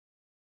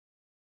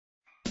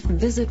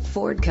Visit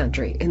Ford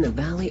Country in the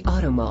Valley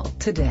Auto Mall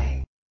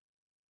today.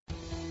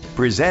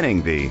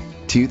 Presenting the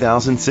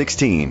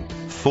 2016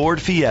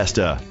 Ford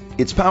Fiesta.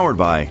 It's powered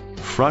by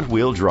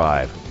front-wheel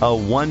drive, a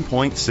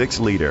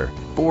 1.6-liter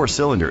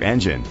four-cylinder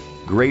engine.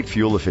 Great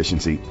fuel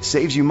efficiency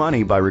saves you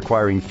money by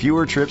requiring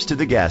fewer trips to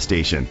the gas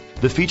station.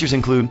 The features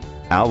include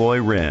alloy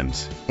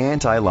rims,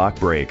 anti-lock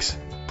brakes,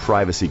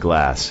 privacy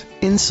glass.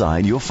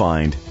 Inside you'll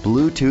find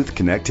Bluetooth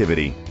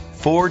connectivity,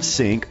 Ford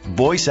Sync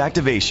voice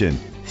activation,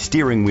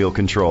 steering wheel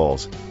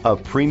controls, a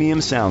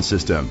premium sound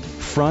system,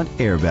 front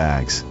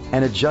airbags,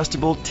 an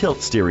adjustable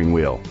tilt steering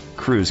wheel,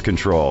 cruise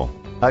control,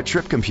 a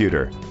trip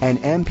computer, an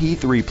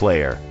MP3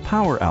 player,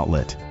 power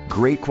outlet.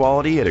 Great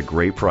quality at a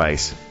great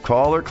price.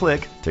 Call or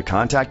click to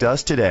contact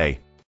us today.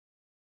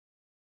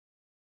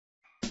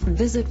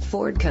 Visit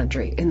Ford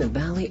Country in the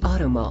Valley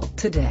Auto Mall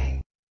today.